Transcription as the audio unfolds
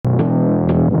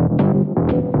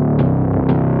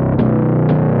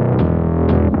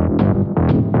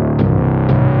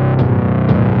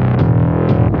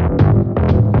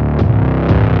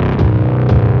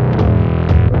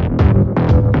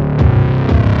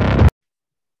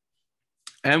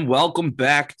And welcome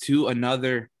back to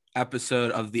another episode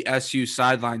of the SU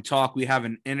Sideline Talk. We have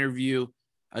an interview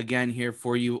again here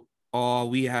for you all.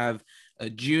 We have a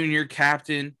junior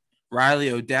captain, Riley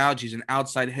O'Dowd. She's an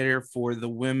outside hitter for the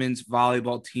women's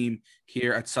volleyball team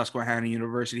here at Susquehanna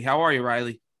University. How are you,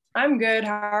 Riley? I'm good.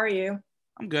 How are you?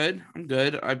 I'm good. I'm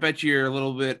good. I bet you're a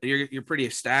little bit. You're pretty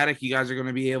ecstatic. You guys are going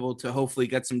to be able to hopefully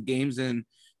get some games in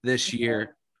this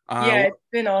year. Yeah, it's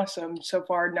been awesome so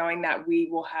far, knowing that we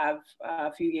will have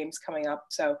a few games coming up.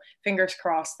 So fingers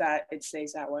crossed that it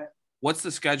stays that way. What's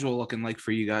the schedule looking like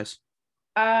for you guys?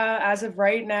 As of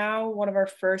right now, one of our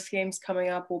first games coming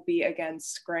up will be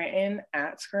against Scranton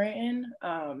at Scranton.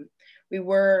 We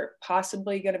were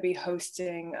possibly going to be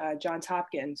hosting Johns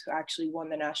Hopkins, who actually won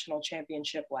the national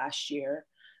championship last year.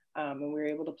 And we were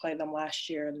able to play them last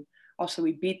year. And also,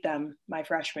 we beat them my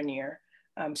freshman year.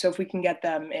 So if we can get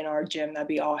them in our gym, that'd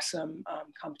be awesome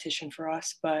competition for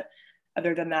us. But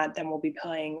other than that, then we'll be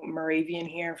playing Moravian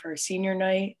here for a senior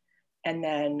night. And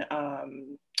then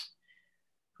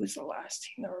who's the last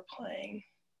team that we're playing?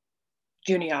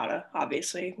 Juniata,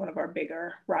 obviously, one of our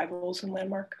bigger rivals in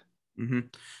Landmark. Mm-hmm.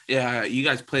 Yeah, you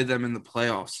guys played them in the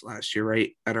playoffs last year,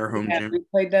 right? At our home gym. We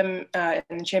played them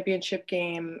in the championship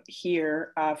game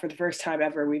here for the first time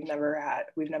ever. We've never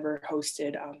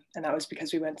hosted, and that was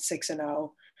because we went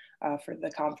 6-0 for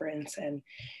the conference, and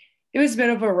it was a bit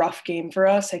of a rough game for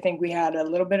us. I think we had a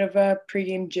little bit of a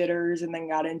pregame jitters, and then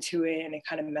got into it, and it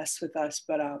kind of messed with us.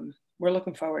 But we're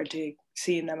looking forward to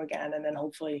seeing them again, and then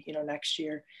hopefully, next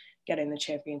year, getting the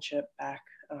championship back.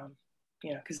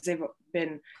 Because they've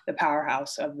been the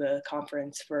powerhouse of the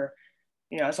conference for,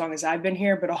 as long as I've been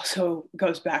here, but also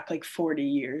goes back like 40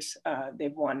 years.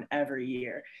 They've won every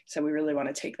year. So we really want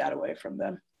to take that away from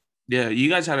them. Yeah, you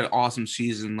guys had an awesome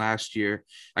season last year.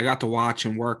 I got to watch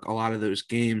and work a lot of those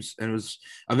games, and it was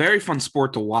a very fun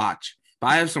sport to watch. But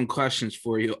I have some questions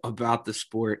for you about the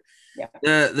sport.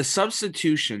 Yeah. The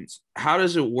substitutions, how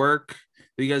does it work?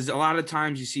 Because a lot of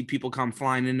times you see people come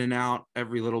flying in and out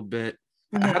every little bit.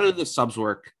 How do the subs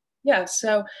work? Yeah,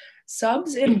 so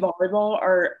subs in volleyball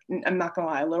are, I'm not gonna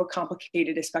lie, a little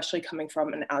complicated, especially coming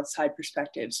from an outside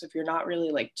perspective. So if you're not really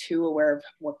like too aware of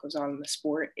what goes on in the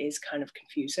sport, is kind of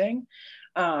confusing.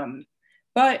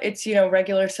 But it's,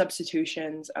 regular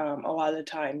substitutions. A lot of the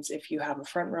times, if you have a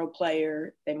front row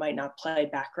player, they might not play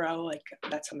back row. Like,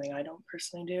 that's something I don't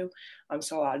personally do.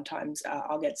 So a lot of times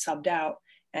I'll get subbed out,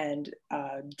 and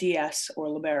DS or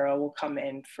libero will come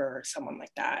in for someone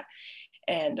like that.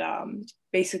 And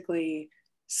basically,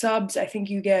 subs, I think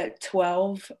you get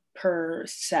 12 per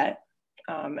set.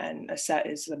 And a set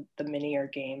is the minier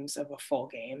games of a full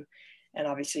game. And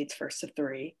obviously, it's first to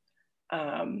three.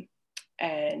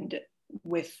 And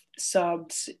with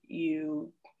subs,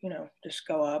 you just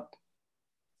go up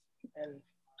and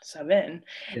sub in.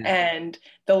 Yeah. And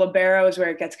the libero is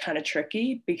where it gets kind of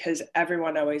tricky, because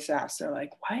everyone always asks, they're like,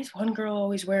 why does one girl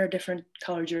always wear a different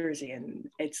color jersey? And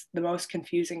it's the most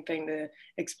confusing thing to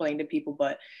explain to people,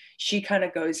 but she kind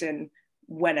of goes in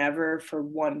whenever for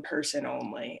one person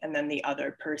only, and then the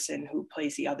other person who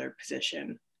plays the other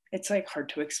position. It's like hard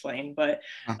to explain, but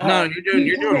no,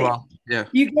 you're doing well. Yeah,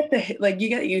 you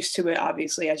get used to it,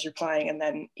 obviously, as you're playing, and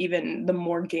then even the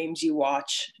more games you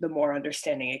watch, the more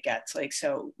understanding it gets. Like,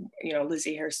 so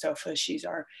Lizzie Herstofa, she's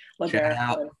our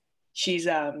libero. She's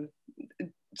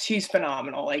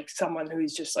phenomenal, like someone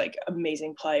who's just like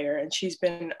amazing player, and she's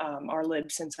been our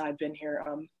lib since I've been here,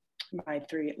 my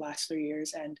last 3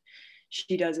 years, and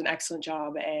she does an excellent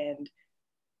job. And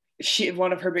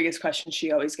one of her biggest questions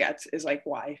she always gets is like,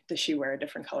 why does she wear a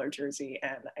different color jersey?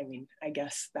 And I mean, I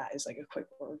guess that is like a quick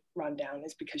rundown,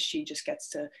 is because she just gets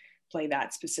to play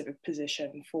that specific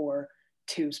position for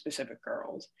two specific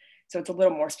girls. So it's a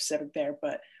little more specific there,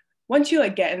 but once you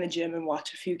like get in the gym and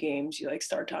watch a few games, you like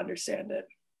start to understand it.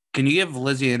 Can you give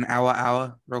Lizzie an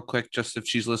awa real quick, just if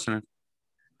she's listening?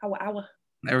 Awa.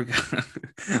 There we go.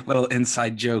 Little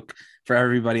inside joke for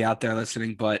everybody out there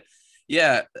listening, but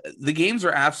yeah, the games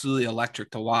are absolutely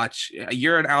electric to watch.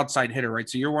 You're an outside hitter, right?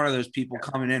 So you're one of those people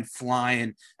coming in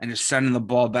flying and just sending the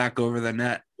ball back over the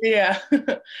net. Yeah.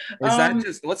 Is that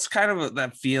just, what's kind of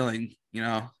that feeling,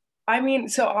 I mean,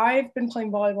 so I've been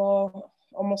playing volleyball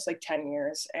almost like 10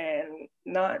 years, and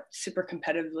not super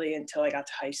competitively until I got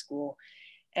to high school.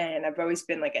 And I've always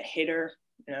been like a hitter,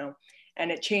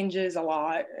 and it changes a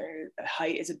lot.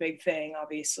 Height is a big thing,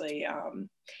 obviously.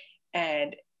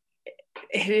 And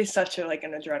it is such a like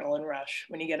an adrenaline rush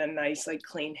when you get a nice like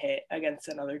clean hit against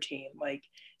another team, like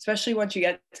especially once you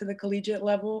get to the collegiate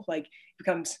level, like it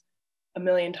becomes a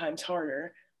million times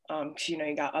harder, because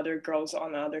you got other girls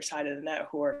on the other side of the net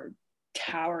who are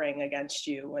towering against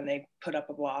you when they put up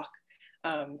a block.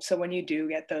 So when you do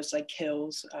get those like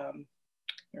kills,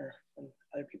 or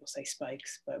other people say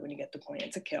spikes, but when you get the point,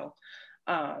 it's a kill.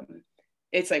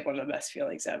 It's like one of the best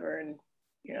feelings ever. And,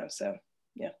 so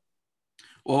yeah.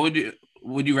 What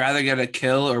would you rather get a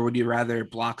kill or would you rather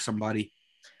block somebody?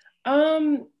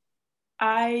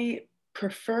 I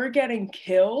prefer getting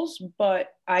kills, but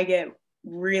I get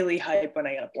really hyped when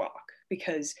I get a block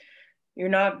because you're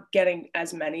not getting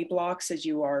as many blocks as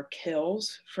you are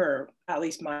kills for at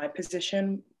least my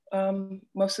position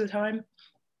most of the time.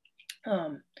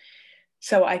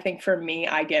 So I think for me,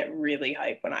 I get really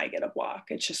hyped when I get a block.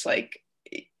 It's just like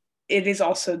it is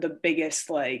also the biggest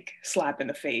like slap in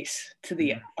the face to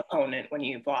the opponent when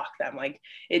you block them. Like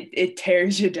it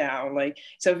tears you down. Like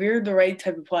so if you're the right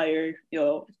type of player,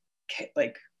 you'll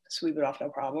like sweep it off no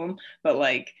problem. But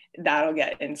like that'll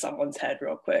get in someone's head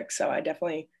real quick. So I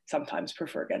definitely sometimes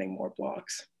prefer getting more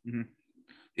blocks. Mm-hmm.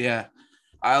 Yeah.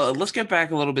 Let's get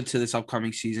back a little bit to this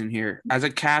upcoming season here. As a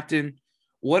captain,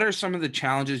 what are some of the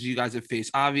challenges you guys have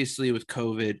faced? Obviously with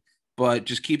COVID, but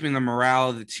just keeping the morale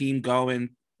of the team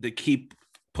going, to keep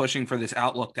pushing for this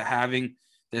outlook to having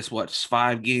this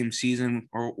 5-game season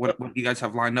or what you guys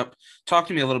have lined up. Talk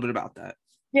to me a little bit about that.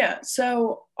 Yeah,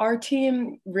 so our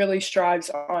team really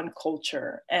strives on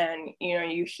culture, and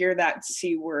you hear that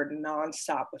C word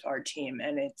nonstop with our team,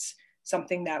 and it's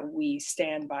something that we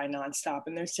stand by nonstop.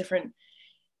 And there's different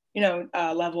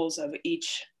levels of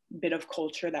each bit of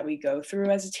culture that we go through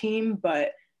as a team.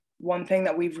 But one thing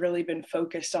that we've really been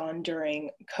focused on during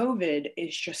COVID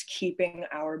is just keeping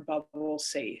our bubble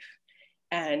safe.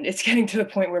 And it's getting to the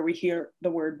point where we hear the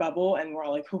word bubble and we're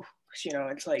all like,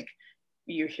 it's like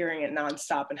you're hearing it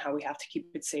nonstop and how we have to keep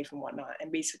it safe and whatnot.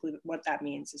 And basically what that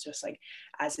means is just like,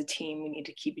 as a team, we need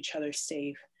to keep each other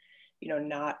safe,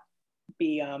 not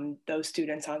be those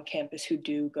students on campus who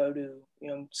do go to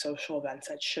social events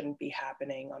that shouldn't be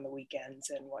happening on the weekends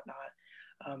and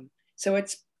whatnot. So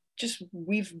it's just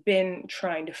we've been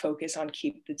trying to focus on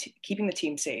keeping the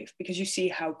team safe, because you see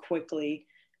how quickly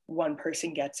one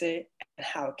person gets it and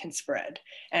how it can spread.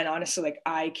 And honestly, like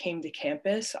I came to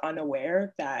campus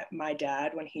unaware that my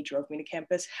dad, when he drove me to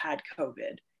campus, had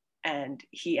COVID, and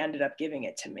he ended up giving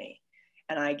it to me.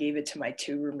 And I gave it to my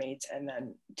 2 roommates and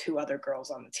then 2 other girls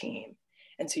on the team.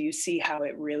 And so you see how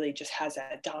it really just has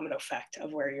that domino effect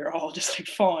of where you're all just like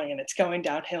falling and it's going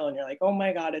downhill and you're like, oh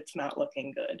my God, it's not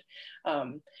looking good.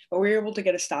 But we were able to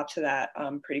get a stop to that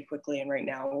pretty quickly. And right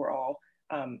now we're all,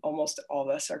 almost all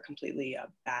of us are completely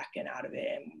back and out of it.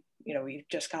 And, we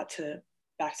just got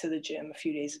back to the gym a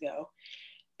few days ago.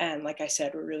 And like I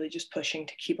said, we're really just pushing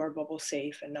to keep our bubble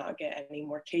safe and not get any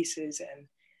more cases, and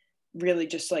really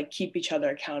just like keep each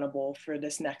other accountable for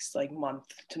this next like month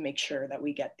to make sure that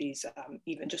we get these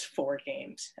even just 4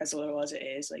 games, as little as it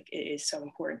is. Like it is so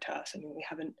important to us. I mean, we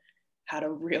haven't had a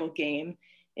real game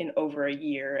in over a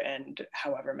year and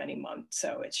however many months,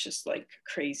 so it's just like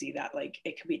crazy that like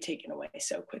it could be taken away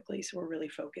so quickly. So we're really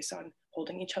focused on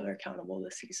holding each other accountable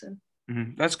this season.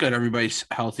 Mm-hmm. That's good. Everybody's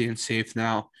healthy and safe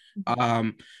now.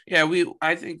 Yeah,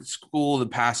 I think school the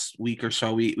past week or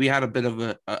so, we had a bit of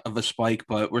a spike,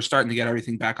 but we're starting to get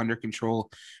everything back under control.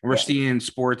 And we're seeing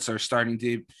sports are starting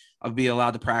to be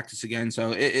allowed to practice again.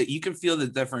 So you can feel the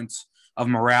difference of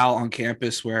morale on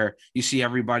campus, where you see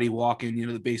everybody walking,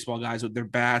 the baseball guys with their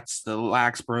bats, the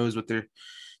lax bros with their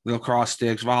lacrosse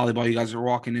sticks, volleyball. You guys are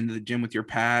walking into the gym with your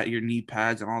knee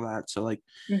pads and all that. So like,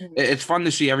 it's fun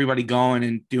to see everybody going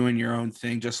and doing your own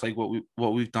thing, just like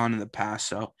what we've done in the past.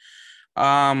 So,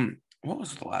 what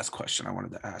was the last question I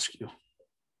wanted to ask you?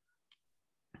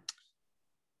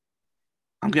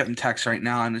 I'm getting texts right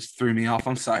now and it's threw me off.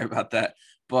 I'm sorry about that,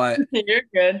 but you're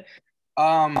good.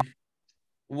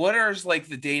 What is like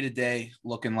the day-to-day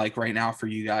looking like right now for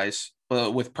you guys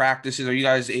with practices? Are you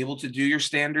guys able to do your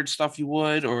standard stuff you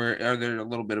would, or are there a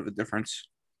little bit of a difference?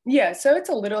 Yeah, so it's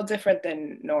a little different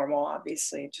than normal,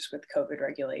 obviously, just with COVID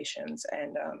regulations.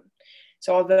 And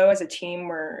so although as a team,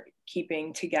 we're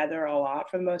keeping together a lot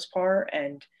for the most part.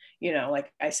 And,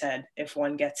 like I said, if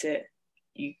one gets it,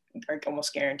 you are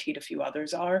almost guaranteed a few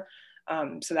others are.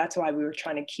 So that's why we were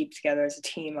trying to keep together as a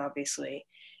team, obviously.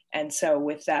 And so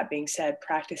with that being said,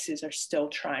 practices are still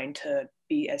trying to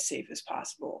be as safe as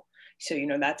possible. So,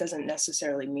 that doesn't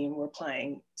necessarily mean we're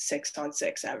playing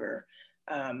 6-on-6 ever.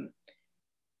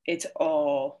 It's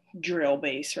all drill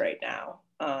based right now.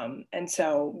 And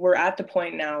so we're at the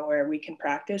point now where we can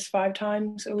practice 5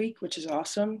 times a week, which is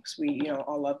awesome, because we,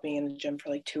 all love being in the gym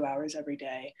for like 2 hours every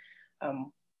day,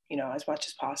 as much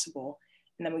as possible.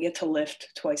 And then we get to lift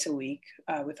twice a week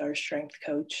with our strength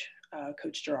coach,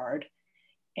 Coach Gerard.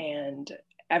 And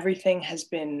everything has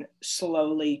been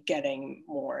slowly getting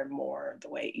more and more the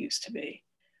way it used to be.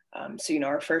 So,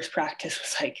 our first practice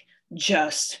was like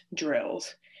just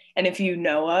drills. And if you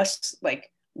know us,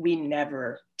 like we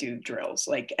never do drills,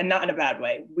 like, and not in a bad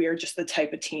way. We're just the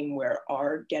type of team where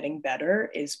our getting better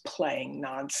is playing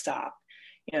nonstop,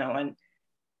 and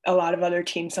a lot of other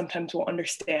teams sometimes will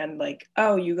understand like,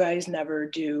 oh, you guys never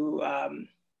do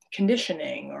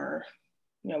conditioning or,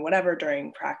 whatever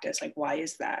during practice. Like, why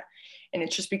is that? And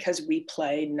it's just because we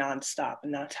play nonstop,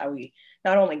 and that's how we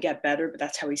not only get better, but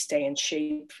that's how we stay in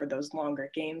shape for those longer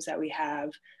games that we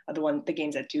have, the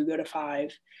games that do go to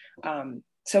 5.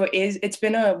 So it's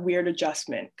been a weird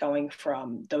adjustment going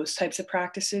from those types of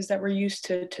practices that we're used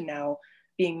to now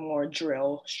being more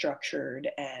drill structured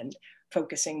and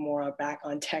focusing more back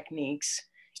on techniques.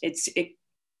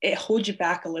 It holds you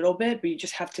back a little bit, but you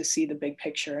just have to see the big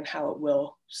picture and how it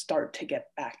will start to get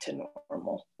back to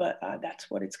normal. But that's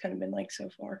what it's kind of been like so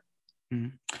far.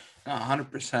 Mm-hmm.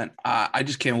 100%. I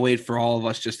just can't wait for all of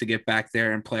us just to get back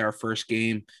there and play our first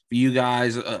game. For you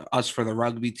guys, us for the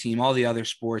rugby team, all the other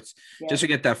sports, just to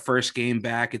get that first game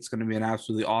back. It's going to be an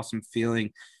absolutely awesome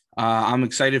feeling. I'm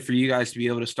excited for you guys to be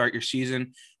able to start your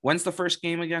season. When's the first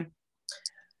game again?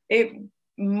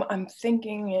 I'm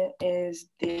thinking it is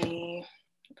if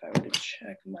I were to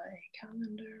check my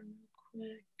calendar real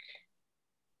quick.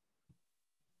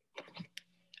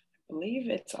 I believe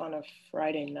it's on a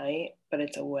Friday night, but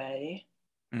it's away.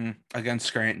 Against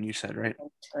Scranton, you said, right?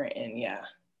 Scranton, yeah.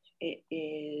 It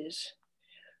is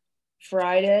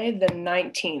Friday the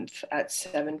 19th at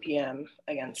 7 p.m.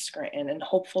 against Scranton, and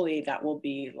hopefully that will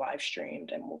be live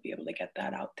streamed and we'll be able to get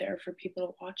that out there for people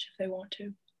to watch if they want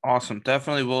to. Awesome.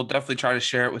 We'll definitely try to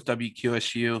share it with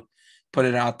WQSU, put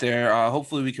it out there.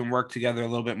 Hopefully we can work together a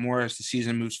little bit more as the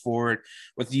season moves forward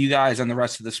with you guys and the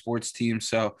rest of the sports team.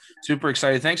 So super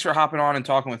excited. Thanks for hopping on and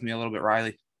talking with me a little bit,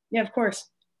 Riley. Yeah, of course.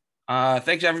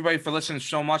 Thanks everybody for listening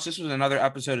so much. This was another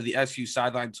episode of the SU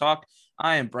Sideline Talk.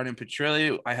 I am Brendan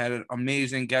Petrilli. I had an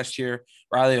amazing guest here,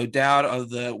 Riley O'Dowd of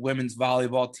the women's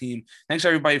volleyball team. Thanks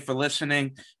everybody for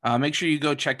listening. Make sure you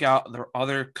go check out the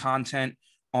other content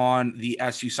on the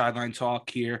SU Sideline Talk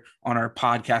here on our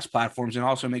podcast platforms. And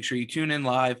also make sure you tune in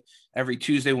live every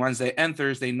Tuesday, Wednesday, and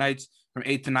Thursday nights from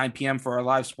 8 to 9 p.m. for our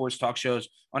live sports talk shows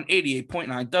on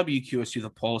 88.9 WQSU The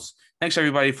Pulse. Thanks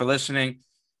everybody for listening.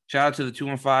 Shout out to the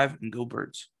 215 and go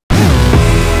Birds.